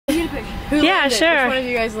Yeah, landed? sure. Which one of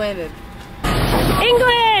you guys landed?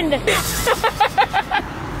 England!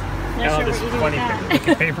 This is funny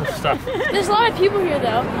picking paper stuff. There's a lot of people here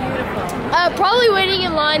though. Beautiful. Probably waiting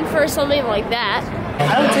in line for something like that.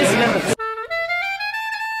 I don't taste never.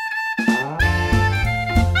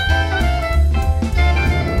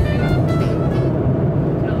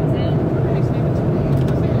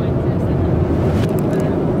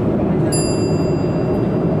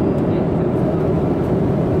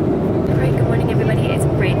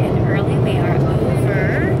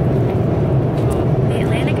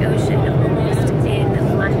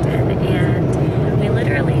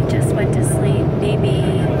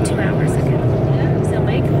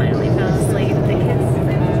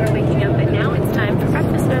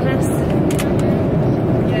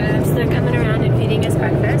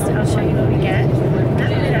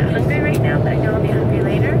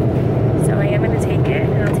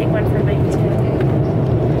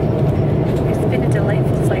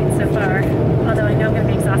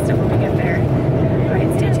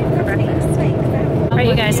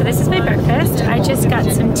 So this is my breakfast. I just got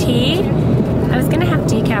some tea. I was gonna have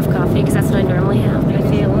decaf coffee because that's what I normally have, but I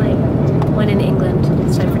feel like when in England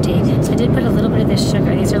it's time for tea. So I did put a little bit of this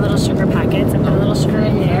sugar. These are little sugar packets. I put a little sugar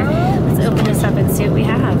in there. Let's open this up and see what we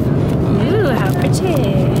have. Ooh, how pretty.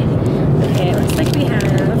 Okay, it looks like we have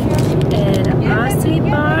an Aussie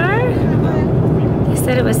bar. They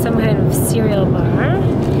said it was some kind of cereal bar.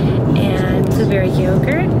 And blueberry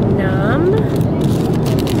yogurt, Nom.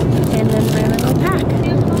 And then my little pack.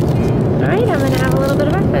 Alright, I'm gonna have a little bit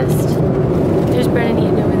of breakfast. There's Brennan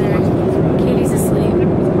eating over there. Katie's asleep.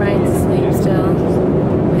 Ryan's asleep still.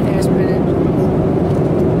 Right there's Brennan.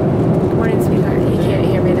 Good morning, sweetheart. He can't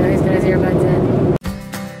hear me though, he's got his earbuds in.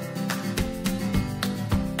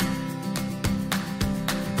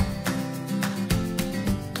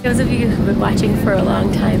 Those of you who've been watching for a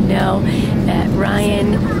long time know that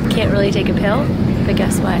Ryan can't really take a pill, but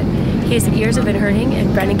guess what? His ears have been hurting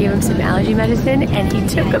and Brennan gave him some allergy medicine and he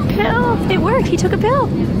took a pill. It worked, he took a pill.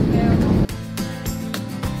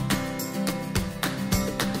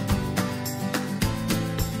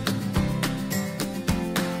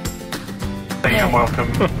 And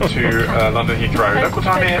welcome to London Heathrow. Local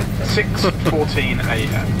time here, 6:14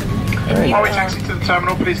 AM. While we taxi to the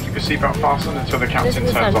terminal, please keep your seatbelt fastened until the captain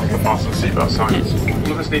turns off the fasten seatbelt signs.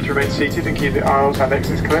 All of us need to remain seated and keep the aisles and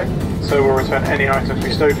exits clear, so we'll return any items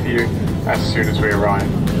we stowed for you as soon as we arrive.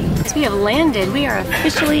 As we have landed, we are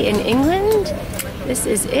officially in England. This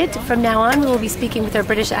is it. From now on, we will be speaking with our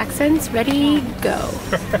British accents. Ready, go.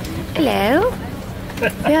 Hello.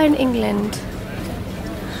 We are in England.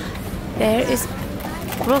 There is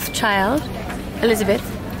Rothschild, Elizabeth,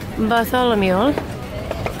 Bartholomew,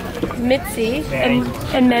 Mitzi,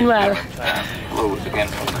 and Manuel.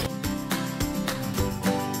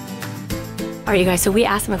 Alright you guys, so we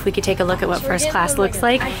asked them if we could take a look at what first class looks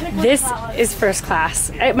like. This is first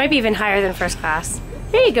class. It might be even higher than first class.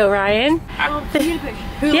 There you go, Ryan.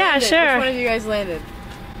 Yeah, sure. Which one of you guys landed?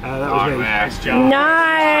 Nice,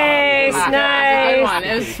 nice.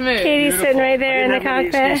 It was smooth. Katie's sitting right there in the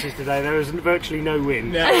cockpit. Today. There was virtually no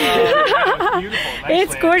wind. No.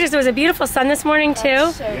 It's gorgeous. It was a beautiful sun this morning too.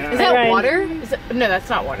 Is that water? No, that's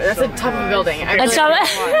not water. That's the top of a building. A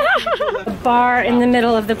bar in the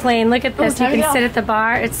middle of the plane. Look at this. You can sit at the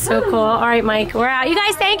bar. It's so cool. All right, Mike, we're out. You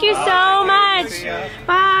guys, thank you so much.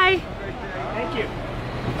 Bye. Thank you.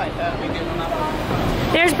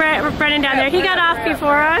 There's Brennan down there. He got off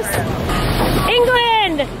before us.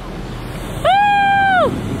 England! Woo!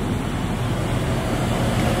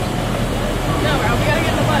 No, we gotta get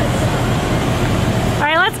in the bus. All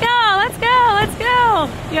right, let's go, let's go, let's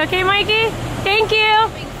go. You okay, Mikey? Thank you.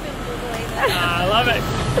 I love it.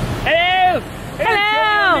 Hello!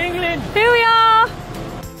 Hello! England! Here we are.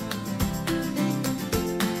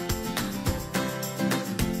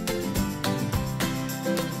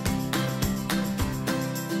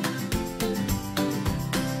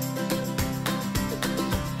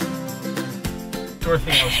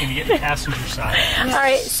 Thing I was going to get the passenger side. All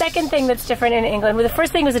right, second thing that's different in England. Well, the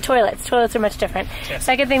first thing was the toilets. Toilets are much different. Yes.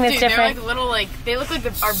 Second thing that's different. They're like little, they look like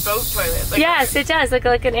our boat toilet. Like Yes, it does look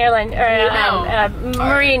like an airline or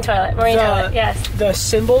marine toilet. Marine toilet. Yes. The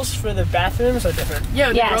symbols for the bathrooms are different.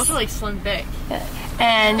 Yo, Yes. they're also like slim thick.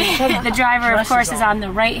 And the driver, of course, is on the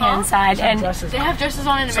right-hand side. And They have dresses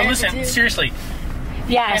on in America So listen, too. seriously, you can't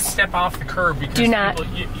yes, step off the curb because Do not.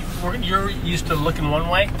 people, you're used to looking one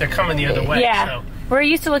way, they're coming the other way. yeah. So. We're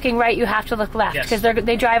used to looking right. You have to look left Yes. because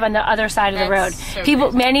they drive on the other side of the road. That's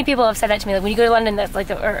so Many people have said that to me. Like when you go to London, that's like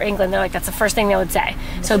or England, they're like that's the first thing they would say.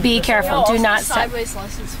 So be careful. Do not step. Sideways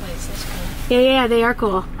license plates. That's cool. Yeah, they are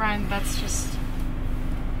cool. Ryan, that's just.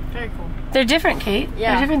 Very cool. They're different, Kate.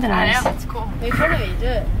 Yeah. They're different than ours. That's cool. Make fun of me, do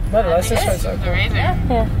it. No, that's just so cool. Amazing.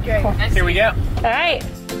 Yeah. Great. Here we go. All right.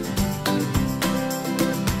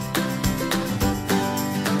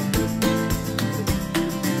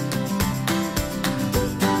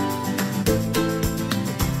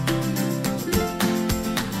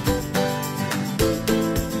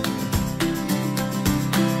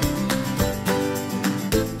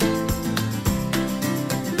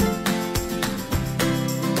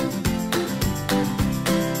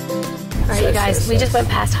 You guys, we just went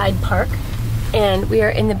past Hyde Park and we are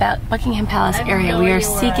in the Buckingham Palace area. We are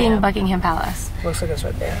seeking Buckingham Palace. Looks like it's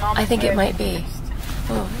right there. I think it might be.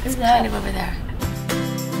 Oh, it's kind of over there.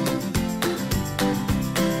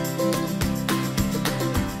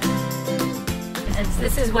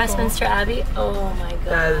 This is Westminster Abbey. Oh my god.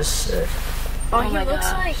 That is sick. Oh, Oh he my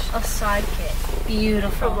looks gosh. like a sidekick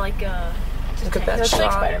Beautiful. from like a. Look at that Looks like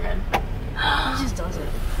shot. Spider-Man. He just does it.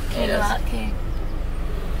 Can you go out, Kate?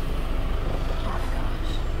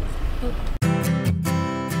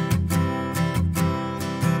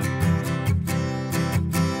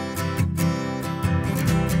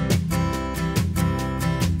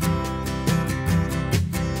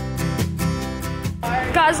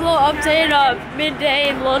 Guys, a little update. Midday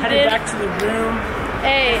in London. Headed back to the room.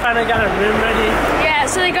 Hey. Finally got a room ready. Yeah,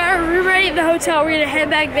 so they got our room ready in the hotel. We're gonna head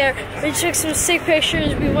back there. We took some sick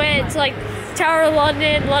pictures. We went to like Tower of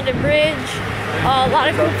London, London Bridge, a lot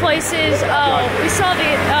of cool places. We saw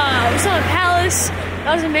the palace.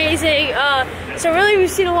 That was amazing. So really, we've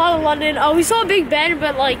seen a lot of London. We saw Big Ben,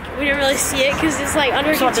 but like we didn't really see it because it's like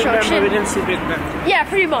under Saw Big Ben, but construction. we didn't see Big Ben. Yeah,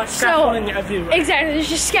 pretty much. Scaffolding everywhere. Exactly. There's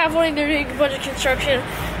just scaffolding. They're doing a bunch of construction,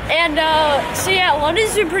 and so yeah,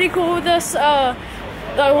 London's been pretty cool with us.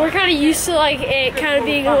 We're kind of used to like it kind of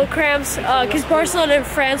being a little cramps because Barcelona and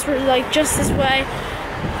France were like just this way.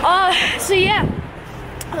 So yeah,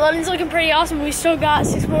 London's looking pretty awesome. We still got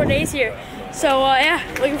 6 more days here, so yeah,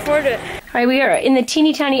 looking forward to it. All right, we are in the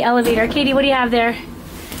teeny tiny elevator. Katie, what do you have there?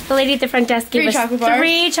 The lady at the front desk gave us 3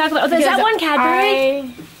 chocolate bars. Oh, is that one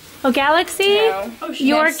Cadbury? Oh, Galaxy? No.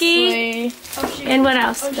 Yorkie? And what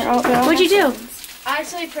else? What'd you do? I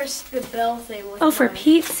actually pressed the bell thing. With Oh, for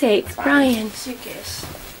Pete's sake, Brian. suitcase.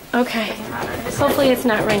 Okay. Hopefully it's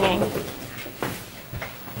not ringing.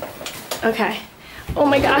 Okay. Oh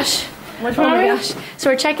my gosh. Oh my gosh. So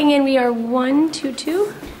we're checking in. We are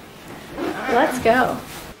 122. Let's go.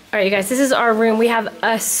 All right, you guys, this is our room. We have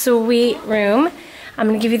a sweet room. I'm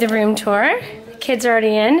gonna give you the room tour. The kids are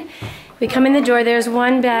already in. We come in the door, there's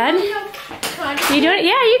one bed. You doing it?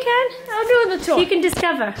 Yeah, you can. I'm doing the tour. You can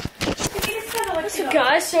discover. So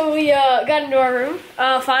guys, so we got into our room,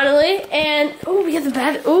 finally, and oh, we have the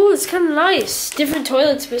bed. Oh, it's kind of nice. Different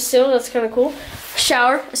toilets, but still, that's kind of cool.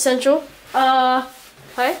 Shower, essential.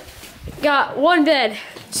 Hi. Got 1 bed,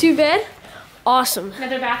 2 bed. Awesome.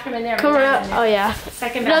 Another bathroom in there. Coming up. Oh yeah.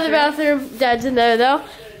 Second Another bathroom. Dad's in there though.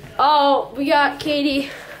 Oh, we got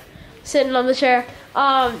Katie sitting on the chair.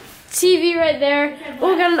 TV right there.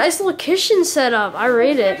 Oh, we got a nice little kitchen set up. I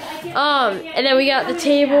rate it. And then we got the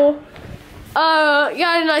table.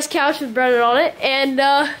 Got a nice couch with Brennan on it, and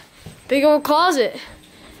big old closet.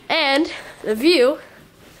 And the view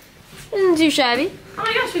isn't too shabby. Oh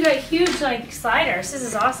my gosh, we got huge like sliders. This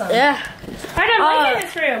is awesome. Yeah. Alright, I'm liking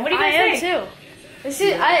this room. What do you guys think? I am too.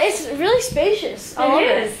 It's really spacious. I love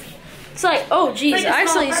It is. It's like, oh geez, It's like a I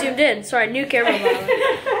small actually zoomed in. Sorry, new camera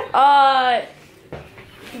model.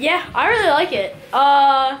 Yeah, I really like it.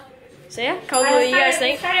 So yeah, comment what you guys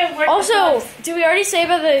think. Also, did we already say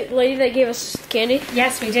about the lady that gave us candy?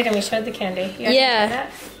 Yes, we did, and we showed the candy. You guys Yeah. enjoyed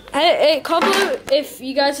that? Comment if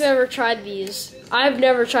you guys have ever tried these. I've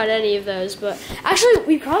never tried any of those, but actually,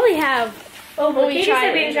 we probably have. Oh, well, we Katie tried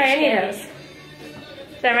said we it. didn't try any of those.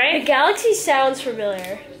 Is that The right? Galaxy sounds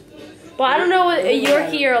familiar, but I don't know what a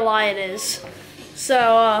Yorkie or a Lion is.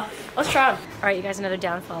 So let's try them. All right, you guys, another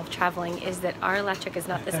downfall of traveling is that our electric is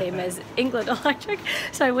not the same as England electric.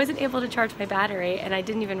 So I wasn't able to charge my battery, and I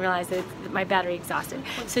didn't even realize that my battery exhausted.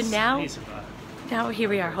 So now here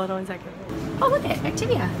we are. Hold on 1 second. Oh, look at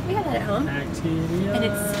Activia. We have that at home. Activia. And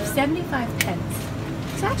it's 75 pence.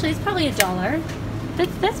 So actually, it's probably $1.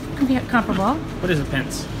 That's comparable. What is a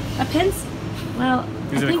pence? A pence? Well,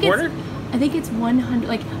 Is I it think a quarter? I think it's 100.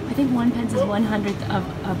 Like I think 1 pence is 1/100th of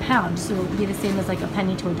a pound, so it would be the same as like a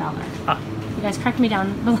penny to $1. Ah. You guys correct me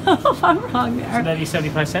down below if I'm wrong So there. that'd be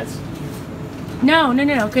 75 cents? No,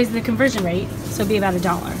 because the conversion rate, so it'd be about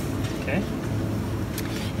 $1. Okay.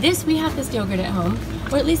 We have this yogurt at home,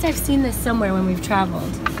 or at least I've seen this somewhere when we've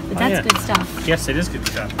traveled. But that's yeah. good stuff. Yes, it is good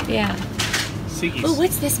stuff. Yeah. Siggy's. Oh,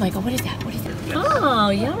 what's this, Michael? What is that? What is that? Oh,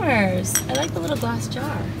 yummers. I like the little glass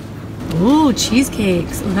jar. Ooh,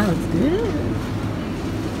 cheesecakes. Oh, that looks good.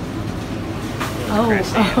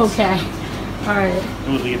 Oh, okay. All right.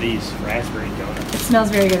 Ooh, look at these raspberry donuts. It smells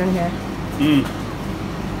very good in here.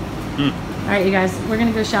 All right, you guys, we're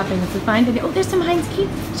gonna go shopping. If we find it, oh, there's some Heinz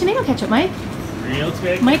tomato ketchup, Mike. Real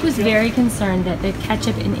tomato. Mike was very concerned that the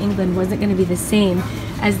ketchup in England wasn't going to be the same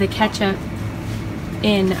as the ketchup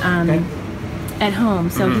in at home.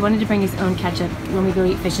 So he wanted to bring his own ketchup when we go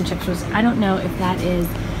eat fish and chips. Which I don't know if that is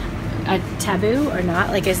a taboo or not.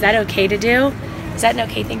 Like, is that okay to do? Is that an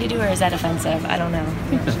okay thing to do, or is that offensive? I don't know. I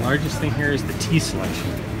think the largest thing here is the tea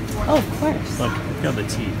selection. Oh, of course. Look at all the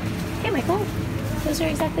tea. Hey, Michael. Those are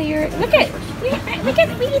exactly your. Look at we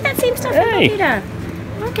eat that same stuff. Hey.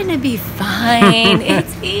 We're gonna be fine.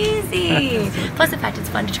 It's easy. Plus the fact it's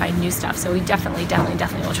fun to try new stuff. So we definitely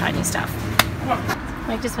will try new stuff.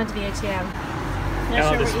 Mike just went to the ATM. Not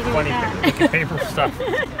sure this funny looking paper stuff.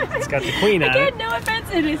 It's got the queen on it. Again, no offense.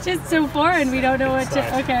 It's just so foreign. We don't know what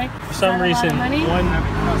to. Okay. For some reason,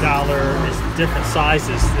 $1 is different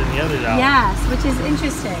sizes than the other dollar. Yes, which is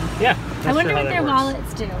interesting. Yeah. I wonder what their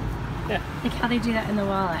wallets do. Yeah. Like how they do that in the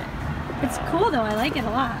wallet. It's cool though. I like it a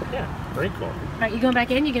lot. Yeah. Very cool. All right, you going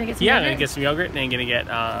back in? You gonna get some? Yeah, yogurt? I'm gonna get some yogurt and I'm gonna get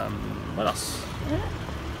what else?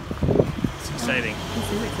 It's exciting.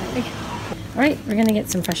 This is exciting. All right, we're gonna get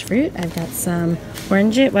some fresh fruit. I've got some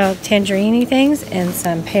tangerine-y things and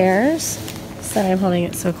some pears. Sorry, I'm holding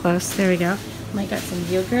it so close. There we go. Mike got some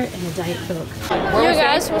yogurt and a Diet Coke. Yo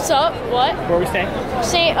guys, what's up? What? Where are we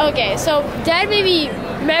staying? Okay, so Dad made me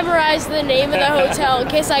memorize the name of the hotel in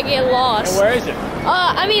case I get lost. And where is it?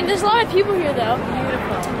 I mean, there's a lot of people here though.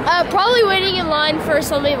 Beautiful. Probably waiting in line for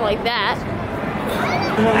something like that.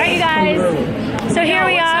 All right, you guys. So here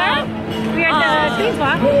we are. We are at the Queen's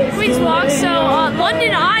Walk. Queen's Walk. So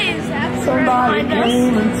London Eye is actually right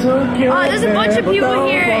behind us. There's a bunch of people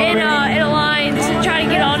here in a line to try to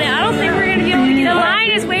get on it. I don't think we're gonna be able to get The on.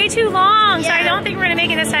 line is way too long, so I don't think we're gonna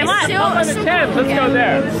make it this time. What? Let's go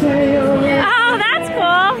there. Oh, that's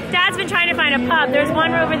cool. Dad's been trying to find a pub. There's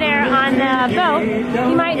one over there on the boat.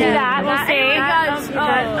 He might do that. We'll see.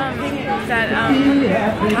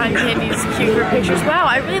 Cotton candy's cute for pictures. Wow,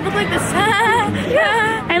 I really look like this.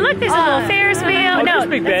 And look, there's a little Ferris wheel. Oh, No, there's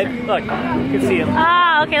Big Ben. Look, you can see him.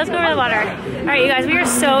 Oh, okay, let's go over the water. All right, you guys, we are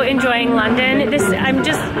so enjoying London.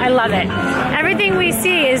 I love it. Everything we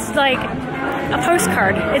see is like a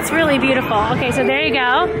postcard. It's really beautiful. Okay, so there you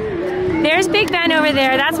go. There's Big Ben over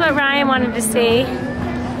there. That's what Ryan wanted to see.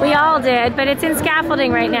 We all did, but it's in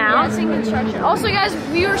scaffolding right now. Yeah, it's in construction. Also, guys,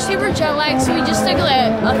 we were super jet lagged, so we just took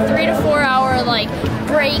like a 3 to 4 hour like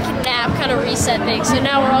break, nap, kind of reset thing. So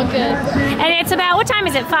now we're all good. And it's about, what time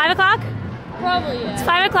is it, 5 o'clock? Probably, yeah. It's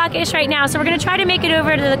 5 o'clock-ish right now, so we're gonna try to make it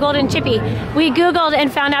over to the Golden Chippy. We Googled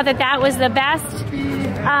and found out that that was the best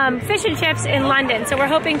fish and chips in London, so we're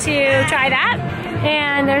hoping to try that.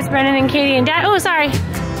 And there's Brennan and Katie and Dad. Oh, sorry.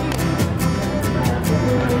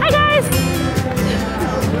 Hi, guys.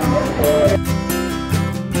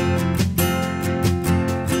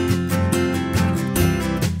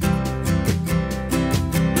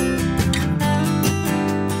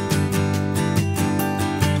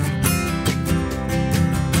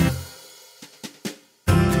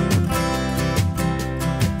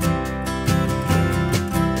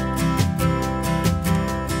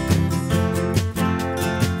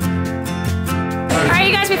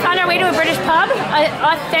 We found our way to a British pub, an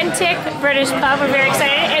authentic British pub. We're very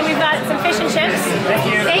excited, and we've got some fish and chips. Thank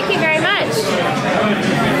you. Thank you very much.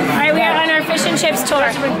 All right, we are on our fish and chips tour.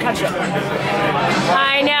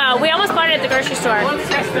 I know. We almost bought it at the grocery store.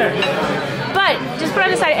 But just put it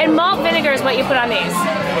on the side. And malt vinegar is what you put on these.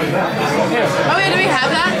 Oh yeah, do we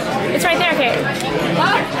have that? It's right there, Kate.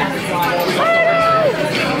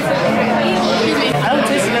 I don't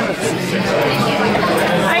taste it.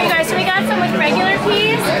 All right, you guys. So we got some with regular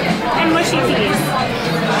peas and mushy peas.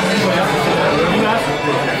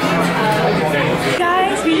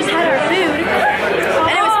 Guys, we just had our food,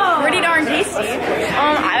 and it was pretty darn tasty.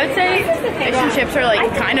 I would say fish and chips are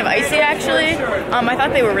like kind of icy actually. I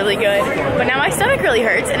thought they were really good, but now my stomach really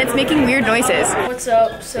hurts and it's making weird noises. What's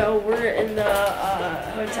up? So we're in the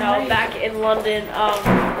hotel back in London.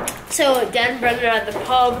 So Dad and Brendan are at the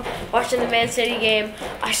pub watching the Man City game.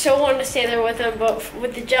 I so wanted to stay there with them, but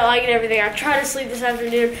with the jet lag and everything, I tried to sleep this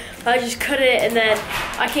afternoon, but I just couldn't. And then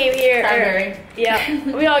I came here.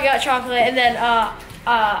 Yeah, we all got chocolate, and then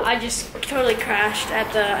I just totally crashed at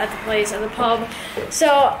the place, at the pub. So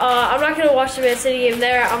I'm not gonna watch the Man City game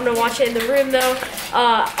there. I'm gonna watch it in the room though.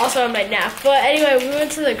 Also I might nap. But anyway, we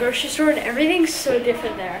went to the grocery store and everything's so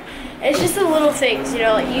different there. it's just the little things, you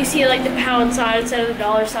know, like you see like the pound sign instead of the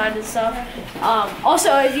dollar sign and stuff.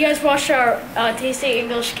 Also, if you guys watched our tasting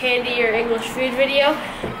English candy or English food video,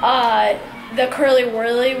 the Curly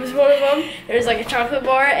Whirly was one of them. It was like a chocolate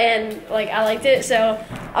bar, and like I liked it, so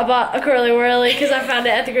I bought a Curly Whirly because I found it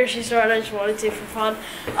at the grocery store and I just wanted to for fun.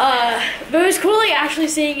 But it was cool like actually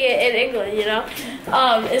seeing it in England, you know,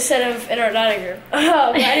 instead of in our dining room.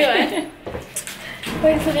 But anyway,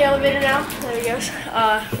 waiting for the elevator now. There he goes.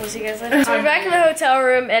 We'll see you guys later. So we're back in the hotel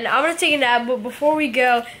room, and I'm gonna take a nap. But before we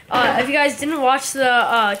go, if you guys didn't watch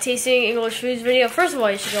the tasting English foods video, first of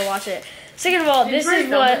all, you should go watch it. Second of all, this is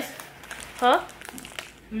what. Huh?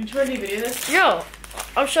 Did you already video this? No.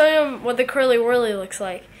 I'm showing them what the Curly Whirly looks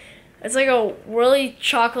like. It's like a whirly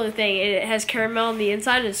chocolate thing, and it has caramel on the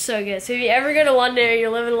inside. It's so good. So if you ever go to London or you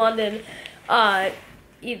live in London,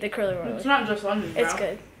 eat the Curly Whirly. It's not just London, bro. It's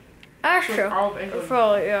good. That's true. All of England.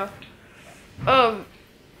 Probably, yeah.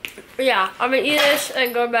 Yeah, I'm gonna eat this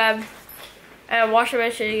and go to bed and wash my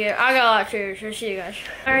shit again. I got a lot to do, so see you guys.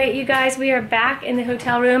 All right, you guys, we are back in the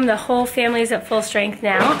hotel room. The whole family is at full strength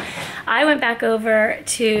now. I went back over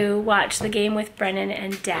to watch the game with Brennan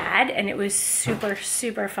and Dad, and it was super,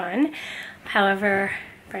 super fun. However,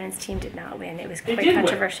 Brennan's team did not win. It was quite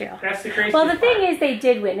controversial. That's the crazy Well, the part. thing is, they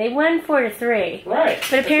did win. They won 4-3. Right.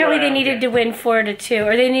 But apparently they needed to win 4-2,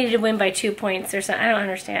 or they needed to win by 2 points or something. I don't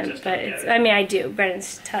understand, but it's, I mean, I do.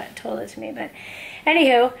 Brennan's told it to me, but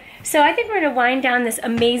anywho, so I think we're gonna wind down this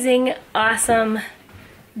amazing, awesome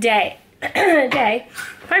day.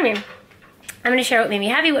 Pardon me. I'm gonna share what made me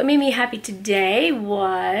happy. What made me happy today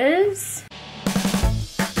was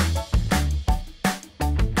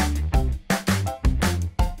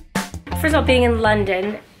first of all, being in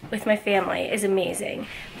London with my family is amazing.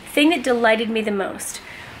 The thing that delighted me the most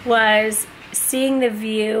was seeing the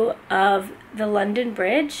view of the London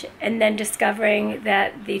Bridge and then discovering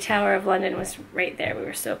that the Tower of London was right there. We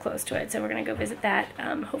were so close to it, so we're gonna go visit that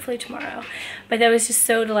hopefully tomorrow. But that was just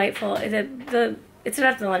so delightful. It's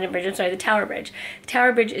not the London Bridge, I'm sorry, the Tower Bridge. The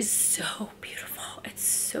Tower Bridge is so beautiful. It's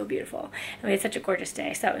so beautiful. And we had such a gorgeous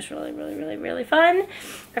day, so that was really, really, really, really fun.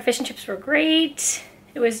 Our fish and chips were great.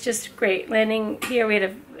 It was just great. Landing here, we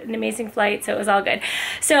had an amazing flight, so it was all good.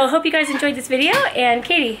 So hope you guys enjoyed this video. And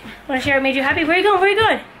Katie, want to share what made you happy? Where are you going? Where are you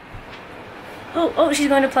going? Oh, she's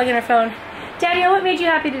going to plug in her phone. Dadio, what made you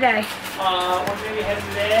happy today? What made me happy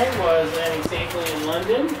today was landing safely in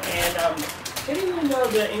London and getting to know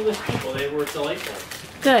the English people. They were delightful.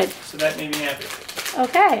 Good. So that made me happy.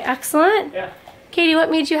 Okay, excellent. Yeah. Katie,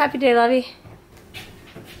 what made you happy today, lovey?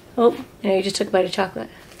 Oh, I know you just took a bite of chocolate.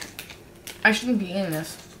 I shouldn't be eating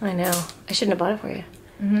this. I know. I shouldn't have bought it for you.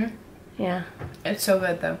 Yeah. It's so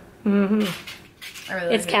good though. I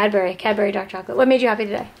really It's like Cadbury. Cadbury dark chocolate. What made you happy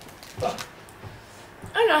today? I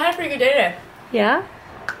don't know, I had a pretty good day today. Yeah?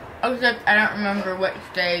 Except I don't remember which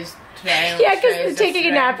days today. Yeah, because taking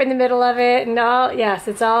a nap in the middle of it and all. Yes,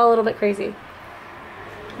 it's all a little bit crazy.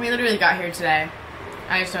 We literally got here today.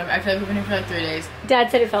 I feel like we've been here for like 3 days.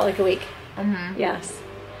 Dad said it felt like a week. Yes.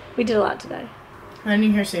 We did a lot today.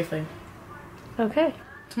 Landing here safely. Okay.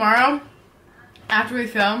 Tomorrow, after we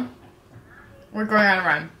film, we're going on a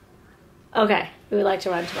run. Okay. We would like to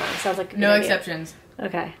run tomorrow. Sounds like a good No idea. exceptions.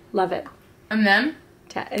 Okay. Love it. And then?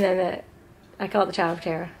 And then I call it the Tower of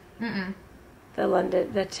Terror. The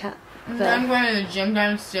London, And then I'm going to the gym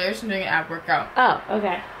downstairs and doing an ab workout. Oh,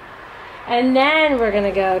 okay. And then we're going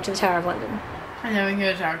to go to the Tower of London. And then we can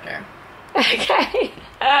go to Tower of Terror. Okay.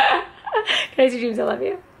 Crazy dreams, I love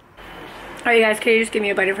you. Alright, you guys, can you just give me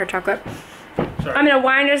a bite of her chocolate? Sorry. I'm going to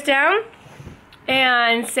wind us down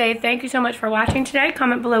and say thank you so much for watching today.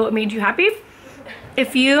 Comment below what made you happy.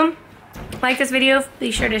 If you like this video, be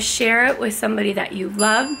sure to share it with somebody that you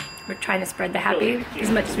love. We're trying to spread the happy as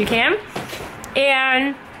much as we can.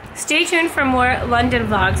 And stay tuned for more London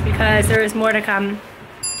vlogs because there is more to come.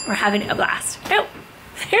 We're having a blast. Oh,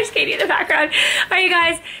 there's Katie in the background. Alright, you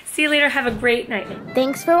guys, see you later. Have a great night.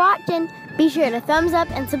 Thanks for watching. Be sure to thumbs up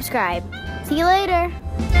and subscribe. See you later.